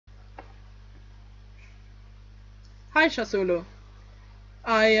Hi Shazoolo.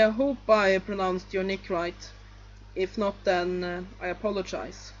 I hope I pronounced your nick right. If not, then I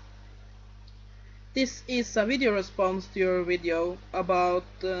apologize. This is a video response to your video about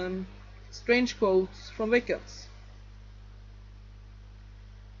strange quotes from Wiccans.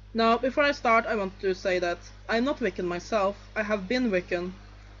 Now, before I start, I want to say that I'm not Wiccan myself. I have been Wiccan,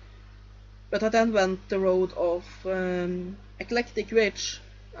 but I then went the road of eclectic witch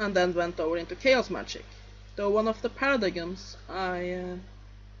and then went over into chaos magic. Though one of the paradigms I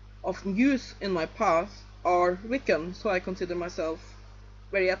often use in my path are Wiccan, so I consider myself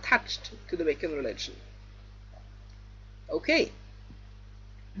very attached to the Wiccan religion. Okay,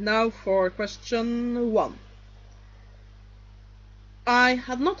 now for question 1. I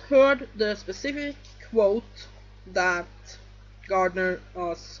had not heard the specific quote that Gardner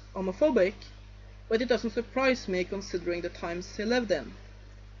was homophobic, but it doesn't surprise me considering the times he lived in.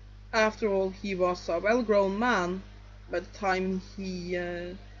 After all, he was a well-grown man by the time he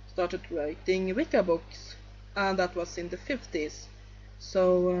started writing Wicca books, and that was in the 50s,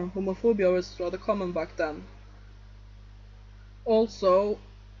 so homophobia was rather common back then. Also,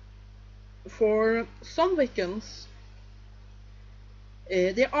 for some Wiccans,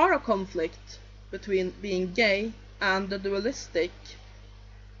 there are a conflict between being gay and the dualistic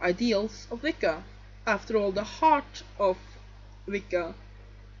ideals of Wicca. After all, the heart of Wicca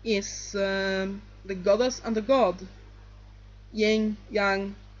is the goddess and the god, yin,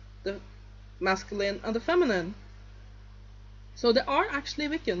 yang, the masculine and the feminine. So there are actually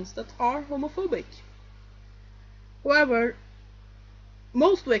Wiccans that are homophobic. However,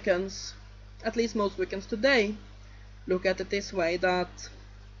 most Wiccans, at least most Wiccans today, look at it this way, that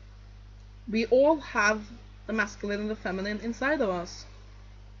we all have the masculine and the feminine inside of us.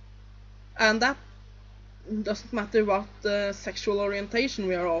 And that doesn't matter what sexual orientation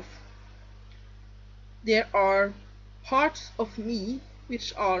we are of. There are parts of me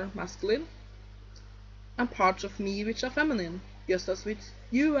which are masculine and parts of me which are feminine, just as with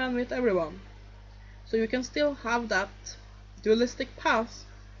you and with everyone. So you can still have that dualistic path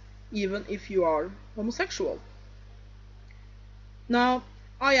even if you are homosexual. Now,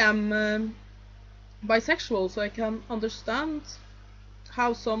 I am bisexual, so I can understand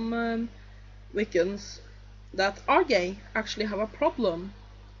how some Wiccans that are gay actually have a problem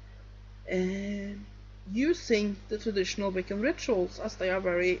using the traditional Wiccan rituals, as they are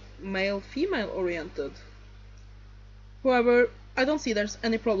very male-female oriented. However, I don't see there's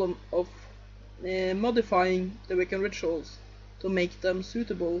any problem of modifying the Wiccan rituals to make them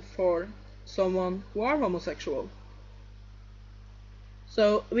suitable for someone who are homosexual.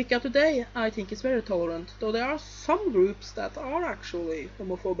 So Wicca today, I think, is very tolerant, though there are some groups that are actually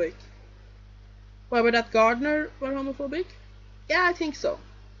homophobic. However, that Gardner were homophobic? Yeah, I think so.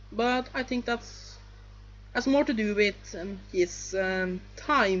 But I think that's has more to do with his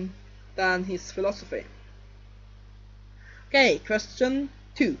time than his philosophy. Okay, question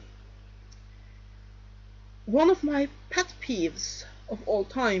 2. One of my pet peeves of all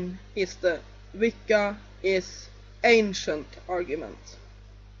time is the Wicca is ancient argument.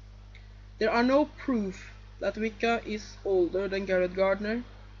 There are no proof that Wicca is older than Garrett Gardner.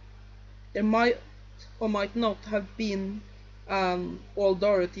 There might or might not have been old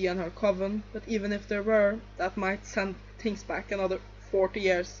Dorothy and her coven, but even if there were, that might send things back another 40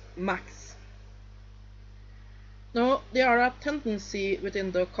 years max. Now, there are a tendency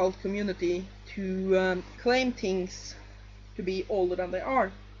within the occult community to claim things to be older than they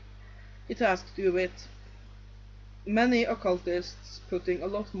are. It has to do with many occultists putting a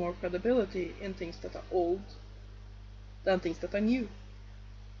lot more credibility in things that are old than things that are new.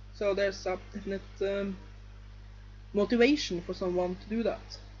 So there's a definite motivation for someone to do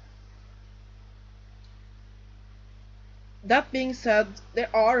that. That being said, there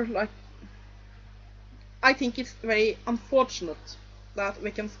are I think it's very unfortunate that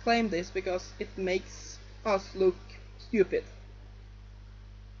Wiccans claim this, because it makes us look stupid.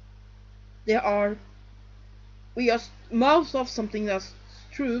 We just mouth off something that's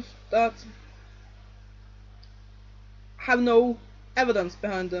truth that have no evidence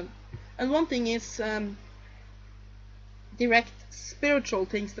behind them. And one thing is direct spiritual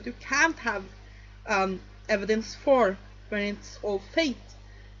things that you can't have evidence for when it's all faith.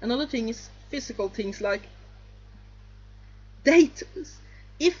 Another thing is physical things like date.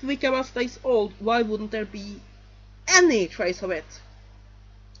 If Wicca was days old, why wouldn't there be any trace of it?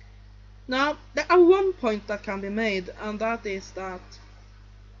 Now, there are one point that can be made, and that is that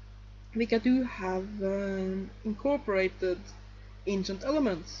Wicca do have incorporated ancient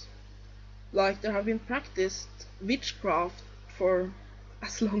elements. Like, there have been practiced witchcraft for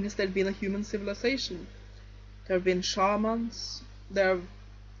as long as there's been a human civilization. There have been shamans. There have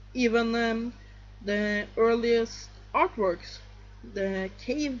even the earliest artworks, the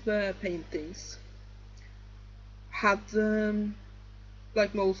cave paintings, had,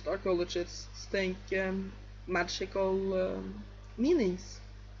 like most archaeologists think, magical meanings.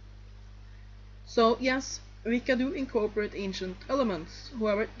 So yes, Wicca do incorporate ancient elements.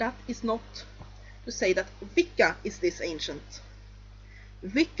 However, that is not to say that Wicca is this ancient.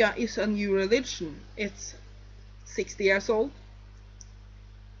 Wicca is a new religion. It's 60 years old.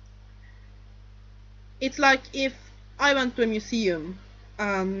 It's like if I went to a museum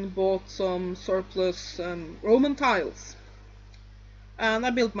and bought some surplus Roman tiles, and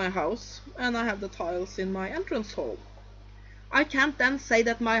I built my house, and I have the tiles in my entrance hall. I can't then say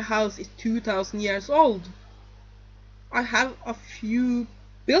that my house is 2000 years old. I have a few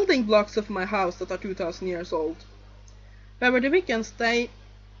building blocks of my house that are 2000 years old. However, the Wiccans, they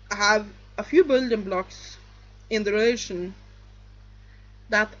have a few building blocks in the religion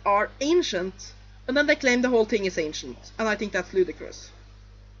that are ancient, and then they claim the whole thing is ancient, and I think that's ludicrous.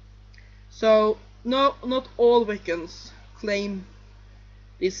 So, no, not all Wiccans claim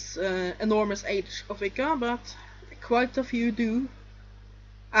this enormous age of Wicca, but quite a few do.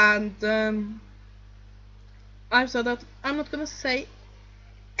 And I've said that I'm not gonna say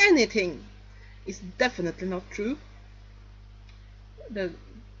anything is definitely not true.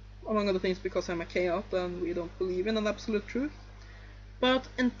 Among other things because I'm a chaot and we don't believe in an absolute truth. But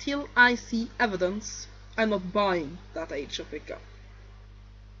until I see evidence, I'm not buying that age of Wicca.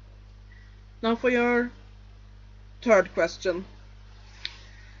 Now for your third question.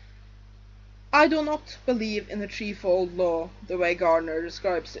 I do not believe in the threefold law the way Gardner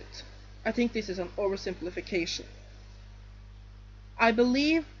describes it. I think this is an oversimplification. I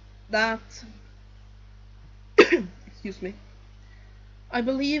believe that excuse me. I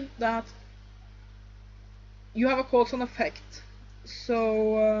believe that you have a cause and effect.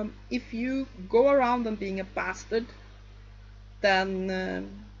 So if you go around and being a bastard, then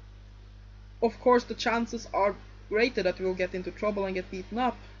of course the chances are greater that you will get into trouble and get beaten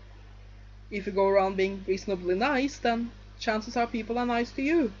up. If you go around being reasonably nice, then chances are people are nice to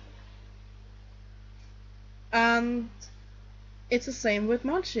you. And it's the same with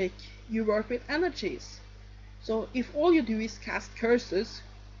magic. You work with energies. So if all you do is cast curses,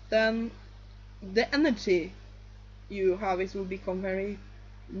 then the energy you have will become very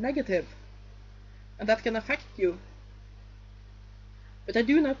negative, and that can affect you. But I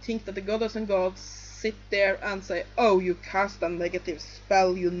do not think that the goddess and gods sit there and say, oh, you cast a negative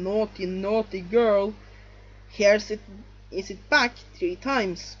spell, you naughty, naughty girl, is it back 3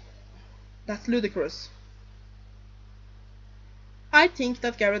 times. That's ludicrous. I think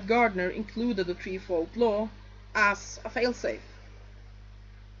that Garrett Gardner included the threefold law as a failsafe.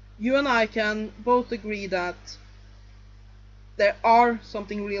 You and I can both agree that there are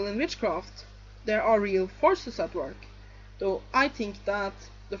something real in witchcraft. There are real forces at work. Though I think that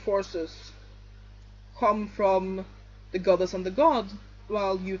the forces come from the goddess and the god,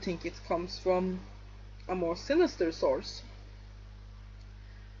 while you think it comes from a more sinister source.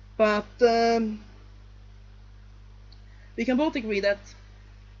 But we can both agree that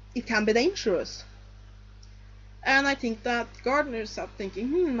it can be dangerous. And I think that Gardner sat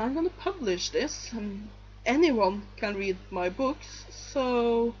thinking, I'm going to publish this, and anyone can read my books,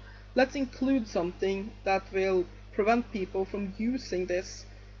 so let's include something that will prevent people from using this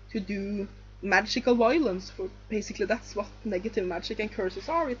to do magical violence. For basically that's what negative magic and curses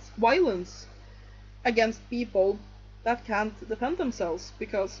are. It's violence against people that can't defend themselves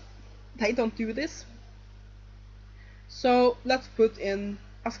because they don't do this. So let's put in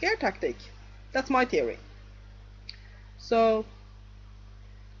a scare tactic. That's my theory. So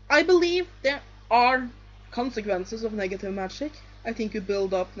I believe there are consequences of negative magic. I think you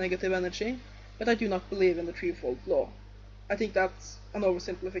build up negative energy, but I do not believe in the threefold law. I think that's an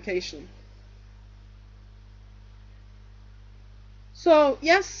oversimplification. So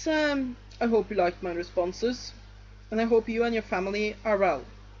yes, I hope you liked my responses, and I hope you and your family are well.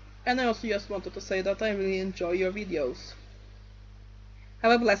 And I also just wanted to say that I really enjoy your videos.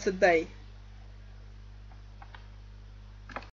 Have a blessed day.